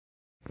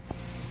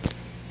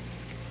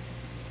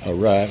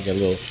Alright, got a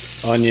little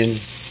onion,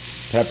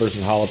 peppers,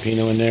 and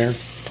jalapeno in there.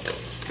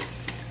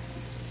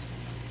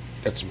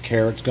 Got some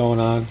carrots going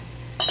on.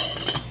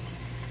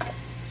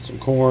 Some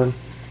corn.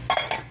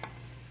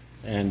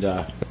 And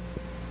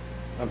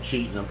I'm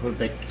cheating. I'm putting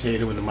baked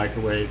potato in the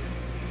microwave.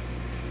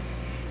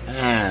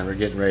 And we're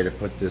getting ready to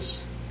put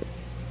this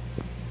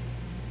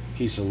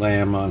piece of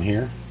lamb on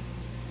here.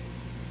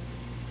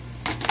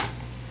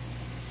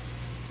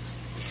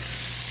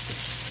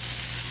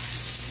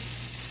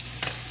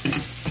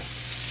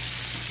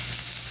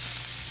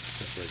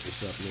 Separate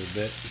this up a little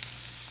bit.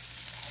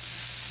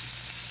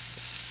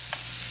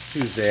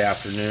 Tuesday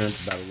afternoon,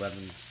 it's about 11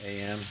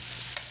 a.m.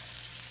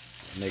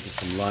 I'm making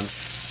some lunch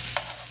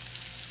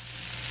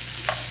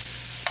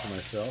for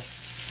myself.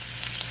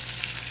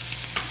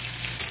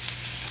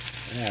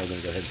 Now we're going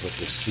to go ahead and put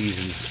this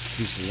seasoned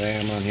piece of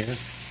lamb on here.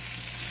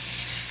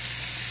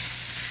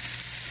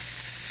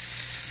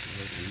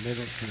 Right in the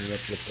middle, turn it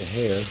up with the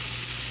hair.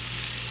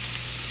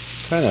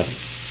 Kind of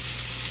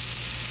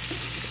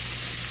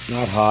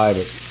not high,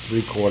 but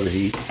 3/4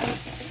 heat.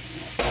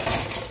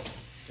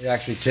 It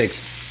actually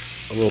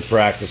takes a little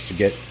practice to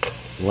get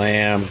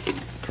lamb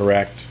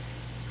correct,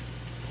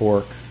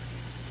 pork,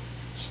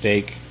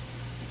 steak,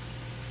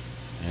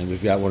 and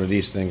we've got one of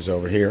these things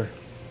over here.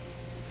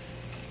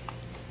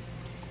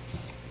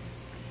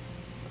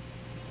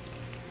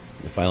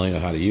 If I only know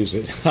how to use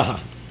it, I'll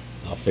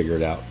figure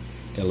it out.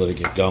 Gotta let it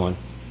get going.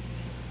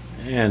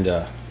 And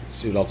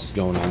see what else is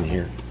going on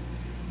here.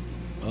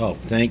 Oh,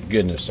 thank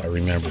goodness I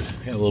remembered.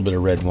 Had a little bit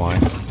of red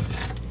wine.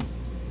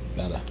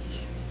 About a.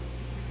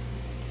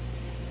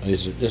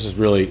 This is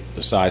really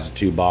the size of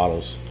 2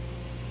 bottles.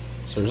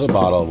 So there's a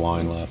bottle of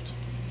wine left.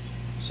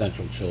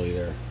 Central chili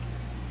there.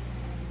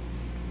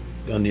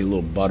 Gonna need a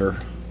little butter.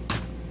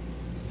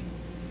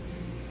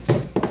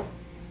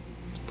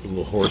 Put a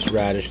little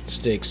horseradish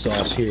steak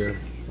sauce here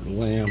for the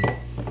lamb.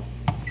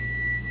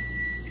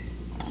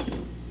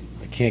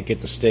 I can't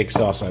get the steak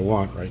sauce I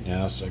want right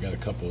now, so I got a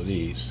couple of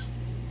these.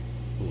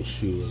 Little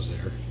Shula's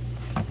there.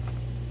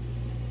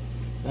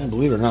 And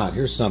believe it or not,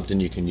 here's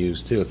something you can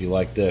use too if you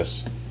like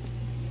this.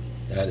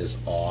 That is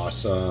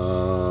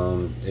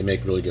awesome. They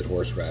make really good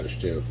horseradish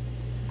too.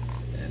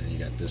 And then you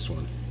got this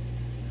one.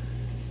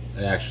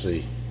 I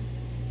actually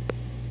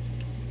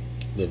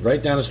live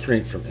right down the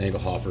street from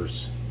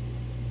Engelhofer's.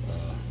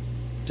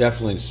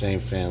 Definitely the same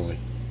family.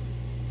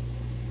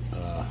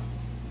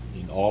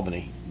 In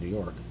Albany, New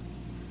York.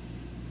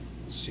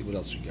 Let's see what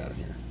else we got in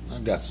here.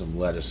 I've got some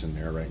lettuce in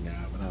there right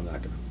now, but I'm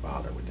not going to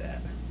bother with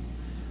that.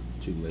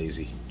 Too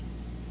lazy.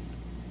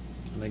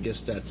 And I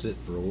guess that's it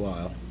for a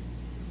while.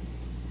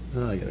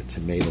 Oh, I got a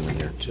tomato in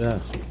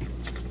there.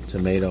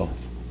 Tomato.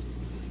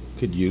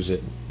 Could use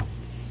it.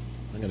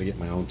 I'm going to get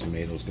my own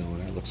tomatoes going.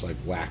 That looks like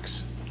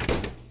wax.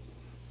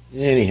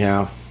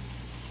 Anyhow,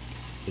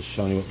 just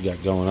showing you what we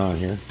got going on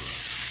here.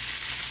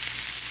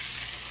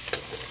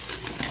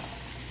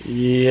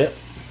 Yep.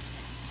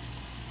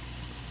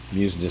 I'm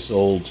using this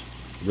old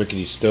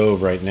rickety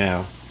stove right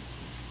now.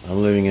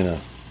 I'm living in a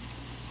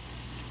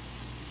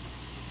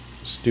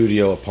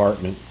studio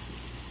apartment.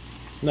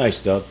 Nice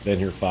stuff. Been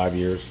here 5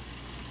 years.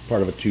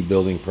 Part of a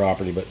 2-building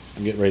property, but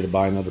I'm getting ready to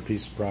buy another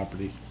piece of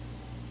property.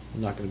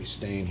 I'm not going to be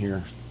staying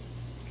here.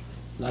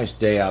 Nice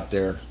day out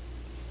there.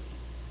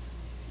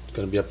 It's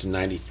going to be up to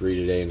 93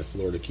 today in the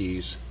Florida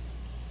Keys.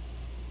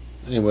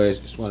 Anyways,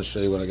 just want to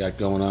show you what I got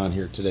going on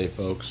here today,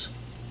 folks.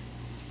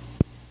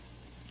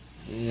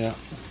 Yeah,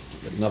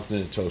 got nothing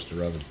in the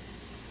toaster oven.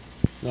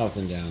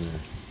 Nothing down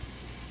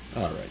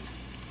there. Alright,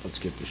 let's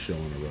get the show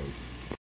on the road.